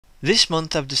This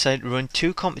month I've decided to run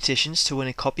two competitions to win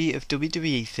a copy of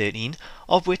WWE 13,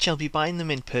 of which I'll be buying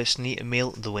them in personally and mail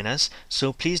the winners,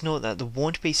 so please note that they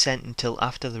won't be sent until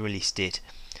after the release date.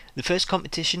 The first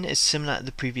competition is similar to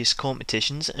the previous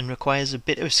competitions and requires a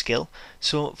bit of skill,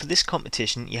 so for this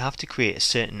competition you have to create a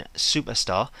certain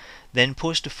superstar, then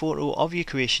post a photo of your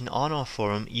creation on our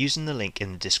forum using the link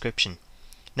in the description.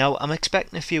 Now I'm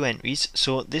expecting a few entries,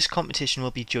 so this competition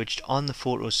will be judged on the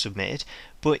photos submitted,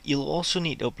 but you'll also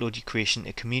need to upload your creation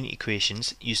to Community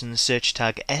Creations using the search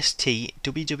tag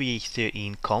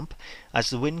STWWE13comp, as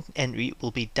the win entry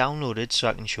will be downloaded so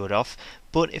I can show it off,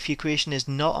 but if your creation is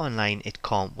not online it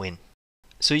can't win.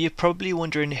 So you're probably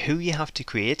wondering who you have to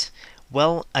create.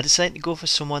 Well, I decided to go for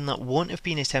someone that won't have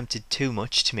been attempted too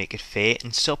much to make it fair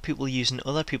and stop people using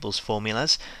other people's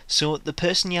formulas, so the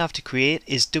person you have to create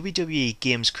is WWE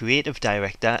Games Creative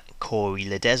Director Cory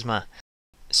Ledesma.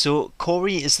 So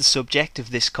Cory is the subject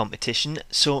of this competition,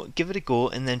 so give it a go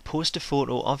and then post a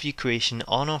photo of your creation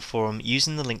on our forum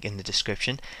using the link in the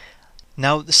description.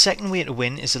 Now the second way to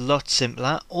win is a lot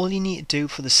simpler. All you need to do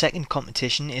for the second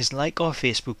competition is like our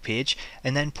Facebook page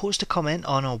and then post a comment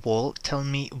on our wall telling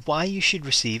me why you should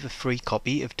receive a free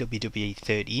copy of WWE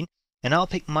 13, and I'll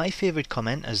pick my favourite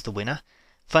comment as the winner.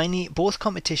 Finally, both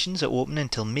competitions are open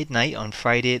until midnight on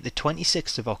Friday the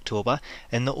 26th of October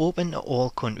and they're open to all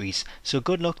countries, so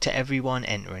good luck to everyone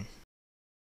entering.